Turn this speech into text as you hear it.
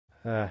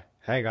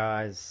Hey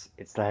guys,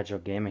 it's the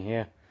Hedgehog Gamer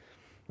here.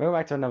 Welcome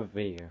back to another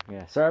video.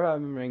 Yeah, sorry about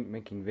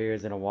making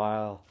videos in a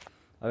while.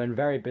 I've been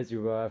very busy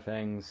with other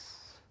things.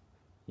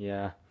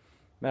 Yeah,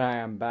 but I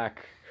am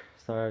back.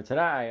 So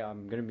today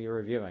I'm gonna be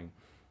reviewing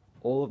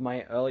all of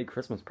my early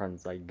Christmas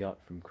presents I got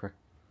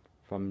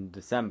from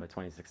December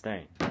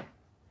 2016.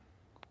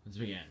 Let's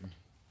begin.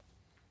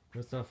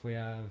 First off, we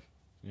have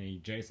a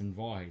Jason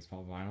Voorhees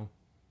pop vinyl,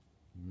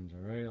 which I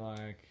really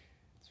like.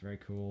 It's very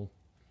cool.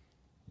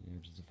 Yeah,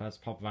 which is the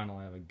first pop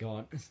vinyl I ever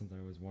got, since I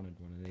always wanted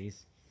one of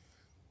these.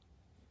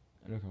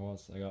 And of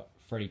course, I got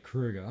Freddy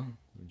Krueger,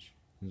 which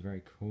is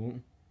very cool.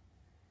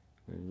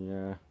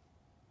 And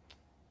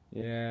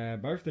yeah,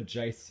 both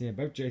Jason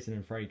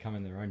and Freddy come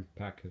in their own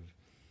pack of,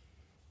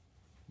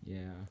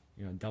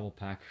 double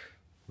pack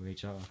with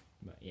each other.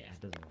 But yeah,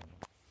 it doesn't matter.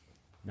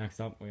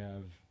 Next up, we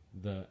have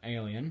the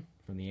Alien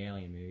from the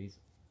Alien movies,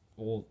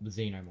 or the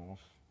Xenomorph.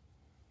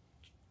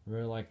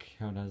 Really like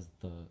how it has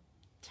the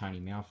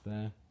tiny mouth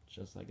there,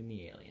 just like in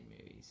the Alien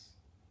movies.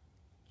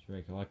 It's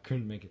very cool. I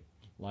couldn't make it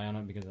lie on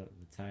it because of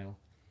the tail.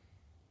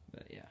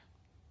 But yeah.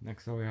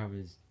 Next up we have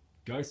is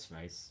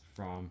Ghostface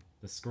from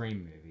the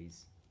Scream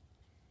movies.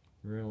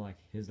 Really like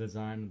his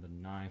design, the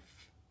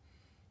knife,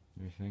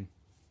 everything.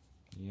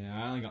 Yeah,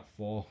 I only got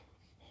 4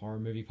 horror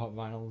movie pop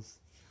vinyls.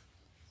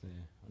 So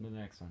yeah, on to the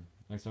next one.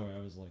 Next up I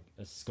was like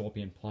a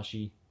Scorpion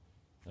plushie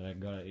that I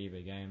got at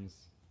eBay Games,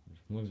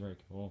 which looks very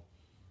cool.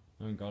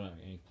 I haven't got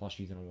any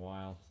plushies in a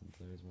while since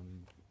there was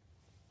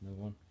another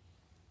one.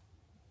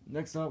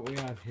 Next up we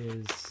have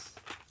his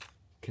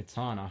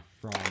katana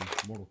from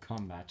Mortal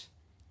Kombat,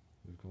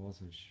 of course,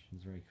 which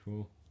is very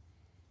cool.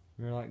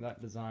 Really like that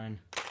design.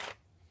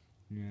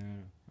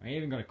 Yeah, I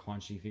even got a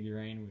Quan Chi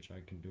figurine, which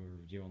I can do a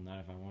review on that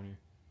if I want to.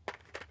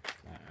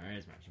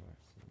 Alright, my choice.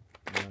 So,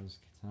 that was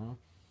katana.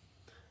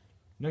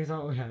 Next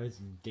up we have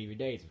is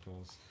DVDs, of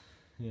course.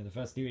 Yeah, the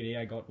first DVD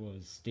I got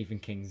was Stephen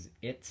King's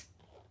It,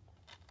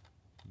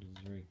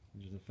 which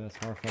is the first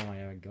horror film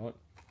I ever got.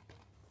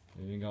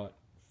 And we got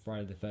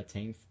Friday the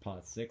 13th,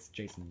 Part 6,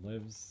 Jason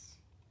Lives.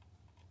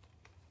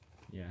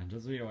 Yeah,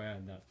 just a video I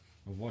had that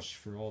I watched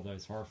through all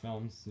those horror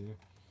films. So.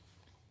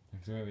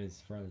 Next up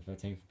is Friday the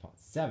 13th, Part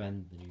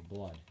 7, The New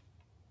Blood,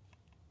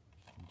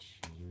 which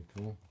is really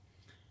cool.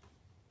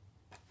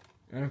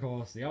 And of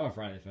course, the other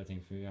Friday the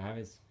 13th movie I have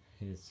is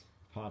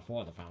Part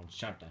 4, The Final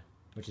Chapter,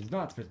 which is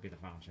not supposed to be the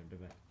final chapter,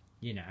 but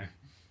you know.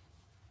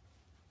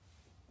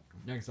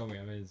 Next up we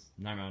have is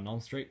Nightmare on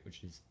Elm Street,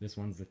 which is the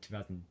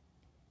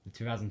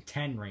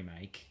 2010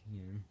 remake,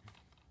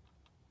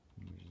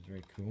 which is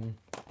very cool.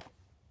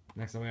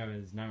 Next up we have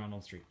is Nightmare on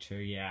Elm Street 2.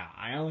 Yeah,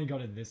 I only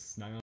got it this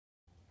Nightmare.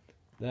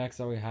 The next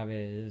up we have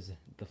is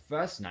the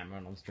first Nightmare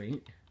on Elm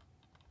Street,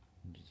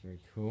 which is very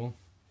cool.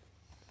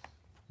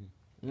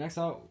 Next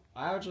up,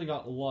 I actually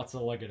got lots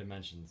of LEGO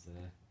Dimensions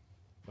there,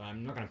 but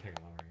I'm not going to pick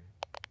them over here.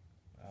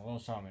 I will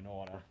show them in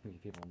order, so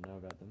people know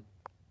about them.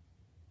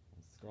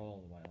 I'll scroll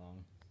all the way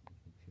along, so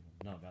people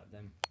know about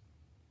them.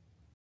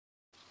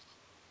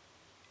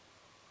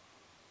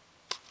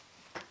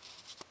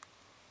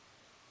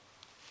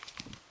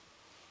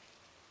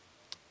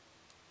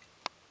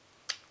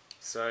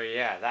 So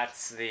yeah,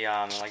 that's the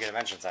LEGO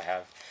Dimensions I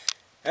have.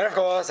 And of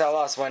course, our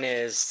last one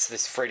is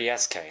this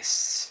 3DS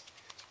case.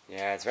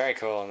 Yeah, it's very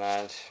cool and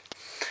that.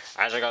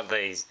 I actually got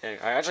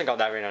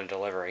that in on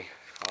delivery,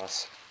 of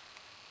course.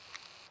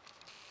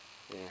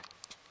 Yeah.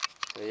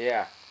 So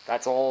yeah,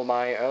 that's all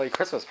my early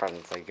Christmas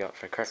presents I got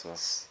for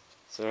Christmas.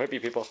 So I hope you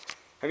people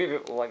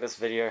like this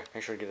video.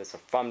 Make sure to give this a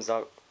thumbs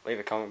up, leave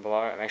a comment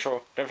below, and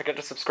don't forget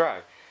to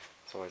subscribe.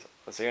 As always,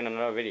 I'll see you in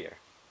another video.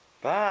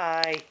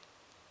 Bye!